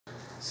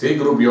శ్రీ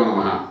గురుభ్యో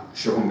నమః.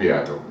 శుభం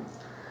భూయాత్.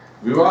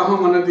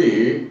 వివాహం అన్నది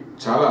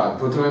చాలా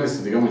అద్భుతమైన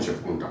స్థితిగా మనం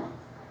చెప్పుకుంటాం.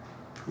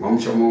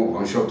 వంశము,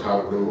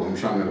 వంశోద్ధారకుడు,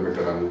 వంశాన్ని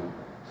నిలబెట్టడము,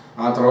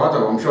 ఆ తర్వాత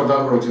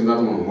వంశోద్ధారకుడు వచ్చిన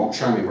తర్వాత మనం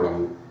మోక్షాన్ని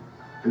ఇవ్వడము.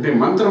 అంటే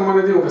మంత్రం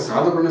అనేది ఒక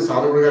సాధకుడిని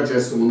సాధకుడిగా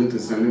చేస్తూ ముందు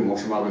తీసుకెళ్ళి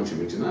మోక్ష మార్గం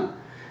చూపించిన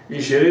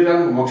ఈ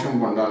శరీరానికి మోక్షం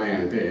పొందాలి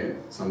అంటే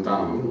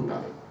సంతానం అనేది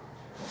ఉండాలి,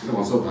 అంటే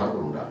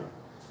వంశోద్ధారకుడు ఉండాలి.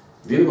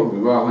 దీనికి ఒక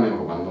వివాహం అనే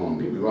ఒక బంధం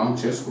ఉంది. వివాహం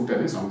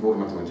చేసుకుంటేనే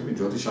సంపూర్ణత అని చెప్పి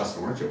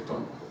జ్యోతిషాస్త్రం కూడా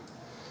చెప్తోంది.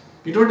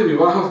 ఇటువంటి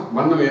వివాహ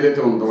బంధం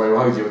ఏదైతే ఉందో,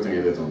 వైవాహిక జీవితం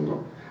ఏదైతే ఉందో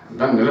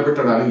దాన్ని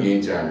నిలబెట్టడానికి ఏం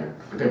చేయాలి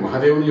అంటే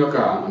మహాదేవుని యొక్క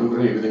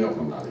అనుగ్రహం ఏ విధంగా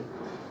పొందాలి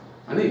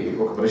అని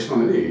ఒక ప్రశ్న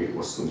అనేది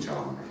వస్తుంది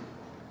చాలామంది.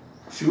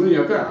 శివుని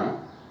యొక్క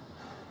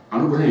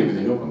అనుగ్రహం ఏ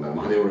విధంగా పొందాలి?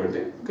 మహాదేవుడు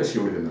అంటే ఇంకా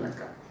శివుడి కింద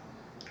లెక్క.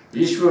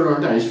 ఈశ్వరుడు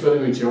అంటే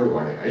ఐశ్వర్యం ఇచ్చేవాడు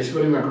వాడే.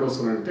 ఐశ్వర్యం ఎక్కడ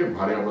వస్తుందంటే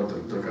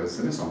భార్యాభర్తలతో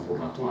కలిస్తేనే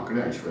సంపూర్ణత్వం,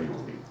 అక్కడే ఐశ్వర్యం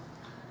ఉంది.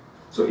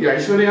 సో ఈ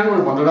ఐశ్వర్యాన్ని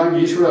మనం పొందడానికి,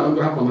 ఈశ్వరుడు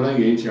అనుగ్రహం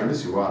పొందడానికి ఏం చేయాలంటే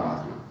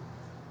శివారాధన.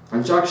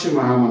 పంచాక్షరి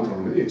మహామంత్రం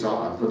అనేది చాలా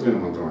అద్భుతమైన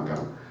మంత్రం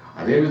అంటారు.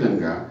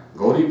 అదేవిధంగా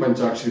గౌరీ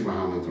పంచాక్షరి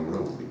మహామంత్రం కూడా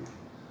ఉంది.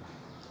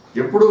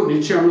 ఎప్పుడూ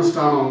నిత్య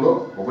అనుష్ఠానంలో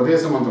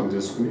ఉపదేశ మంత్రం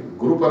చేసుకుని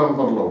గురు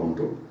పరంపరలో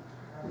ఉంటూ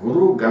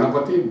గురు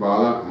గణపతి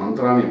బాల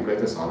మంత్రాన్ని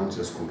ఎప్పుడైతే సాధన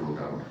చేసుకుంటూ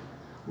ఉంటారో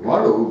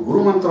వాడు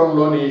గురు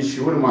మంత్రంలోని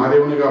శివుని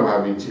మహాదేవునిగా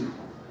భావించి,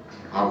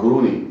 ఆ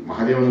గురువుని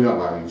మహాదేవునిగా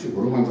భావించి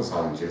గురు మంత్ర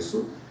సాధన చేస్తూ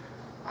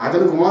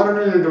అతని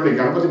కుమారుడైనటువంటి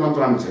గణపతి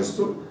మంత్రాన్ని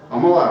చేస్తూ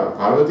అమ్మవారు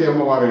పార్వతీ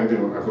అమ్మవారి అంటే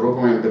ఒక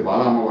రూపమైనటువంటి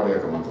బాల అమ్మవారి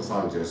యొక్క మంత్ర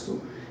సాధన చేస్తూ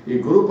ఈ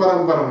గురు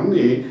పరంపర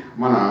నుండి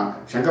మన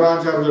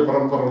శంకరాచార్యుల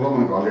పరంపరలో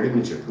మనకు ఆల్రెడీ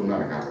మీరు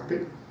చెప్పుకున్నారు కాబట్టి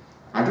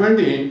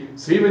అటువంటి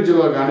శ్రీ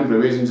విద్యలో కానీ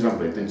ప్రవేశించడం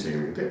ప్రయత్నం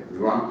చేయగలిగితే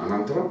వివాహం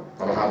అనంతరం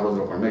 16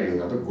 రోజుల పండుగ అయిన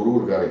తర్వాత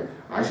గురువులు గారి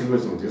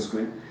ఆశీర్వచనం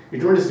తీసుకుని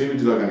ఇటువంటి శ్రీ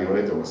విద్యలో కానీ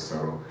ఎవరైతే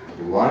వస్తారో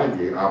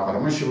వారికి ఆ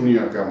పరమశివుని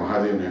యొక్క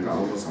మహాదేవుని యొక్క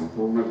అనుభవం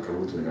సంపూర్ణంగా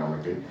కలుగుతుంది.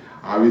 కాబట్టి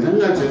ఆ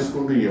విధంగా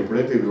చేసుకుంటూ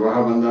ఎప్పుడైతే వివాహ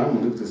బంధాన్ని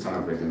ముందుకు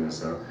తీసుకోవడానికి ప్రయత్నం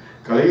చేస్తారో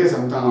కలిగే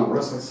సంతానం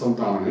కూడా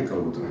సత్సంతానమే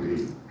కలుగుతుంది.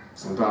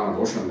 సంతాన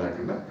దోషం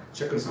లేకుండా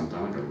చక్కటి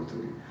సంతానం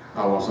కలుగుతుంది.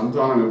 ఆ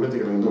సంతానం ఎప్పుడైతే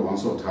కలిగిందో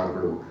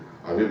వంశోద్ధారకుడు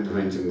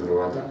అభివృద్ధించిన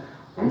తర్వాత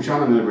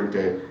వంశాన్ని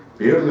నిలబెట్టే,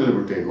 పేరు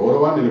నిలబెట్టే,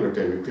 గౌరవాన్ని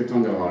నిలబెట్టే వ్యక్తిత్వం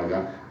గలవాడుగా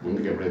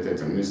ముందుకు ఎప్పుడైతే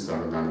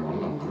జన్మిస్తాడో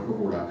దానివల్ల మనకు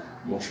కూడా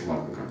మోక్ష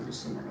మార్గం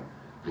కనిపిస్తున్నాడు.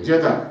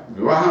 అంచేత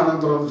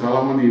వివాహానంతరం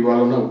చాలామంది ఇవాళ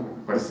ఉన్న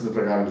పరిస్థితి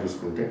ప్రకారం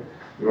చూసుకుంటే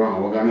వివాహం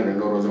అవగానే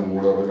 2వ రోజు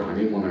 3వ రోజు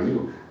హనీమూన్ అని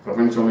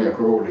ప్రపంచంలో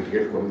ఎక్కడో ఒకటి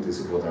టికెట్ కొని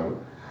తీసుకుపోతారు.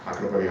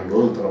 అక్కడ 15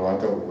 రోజుల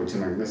తర్వాత వచ్చిన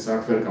వెంటనే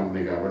సాఫ్ట్వేర్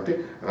కంపెనీ కాబట్టి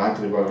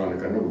రాత్రి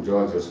భాగానికన్నా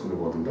ఉద్యోగాలు చేసుకుంటూ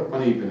పోతుంటారు.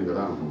 పని అయిపోయింది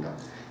కదా అనుకుంటారు.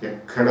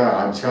 ఎక్కడ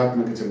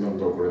ఆధ్యాత్మిక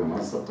చింతనతో కూడిన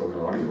మనస్తత్వం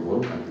గల వాళ్ళు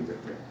ఎవరు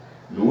కనిపించట్లేదు.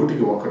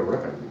 100కి 1 కూడా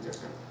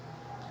కనిపించట్లేదు.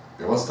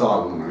 వ్యవస్థ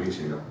ఆగుంది, మనం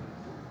చేయడం.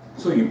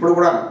 సో ఇప్పుడు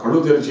కూడా కళ్ళు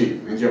తెరిచి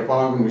నేను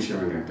చెప్పాలనుకున్న విషయం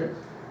ఏంటంటే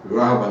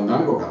వివాహ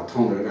బంధానికి ఒక అర్థం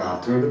ఉంది. కానీ ఆ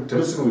అర్థం ఏంటో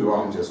తెలుసుకుని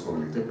వివాహం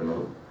చేసుకోగలిగితే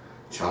పిల్లలు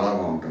చాలా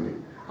బాగుంటుంది.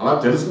 అలా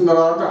తెలుసుకున్న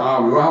తర్వాత ఆ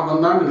వివాహ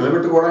బంధాన్ని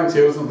నిలబెట్టుకోవడానికి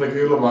చేయవలసిన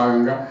ప్రక్రియలో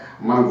భాగంగా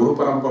మన గురు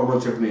పరంపరలో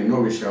చెప్పిన ఎన్నో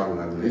విషయాలు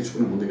అది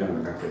నేర్చుకుని ముందుగా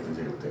వెళ్ళడానికి ప్రయత్నం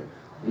చేయగలిగితే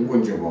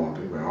ఇంకొంచెం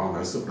బాగుంటుంది. వివాహం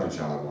కలిసి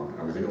చాలా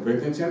బాగుంటుంది. ఆ విధంగా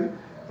ప్రయత్నించండి.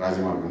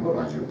 రాజమార్గంలో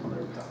రాజ్యం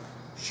పొందగలుగుతారు.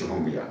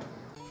 శుభం భూయాత్.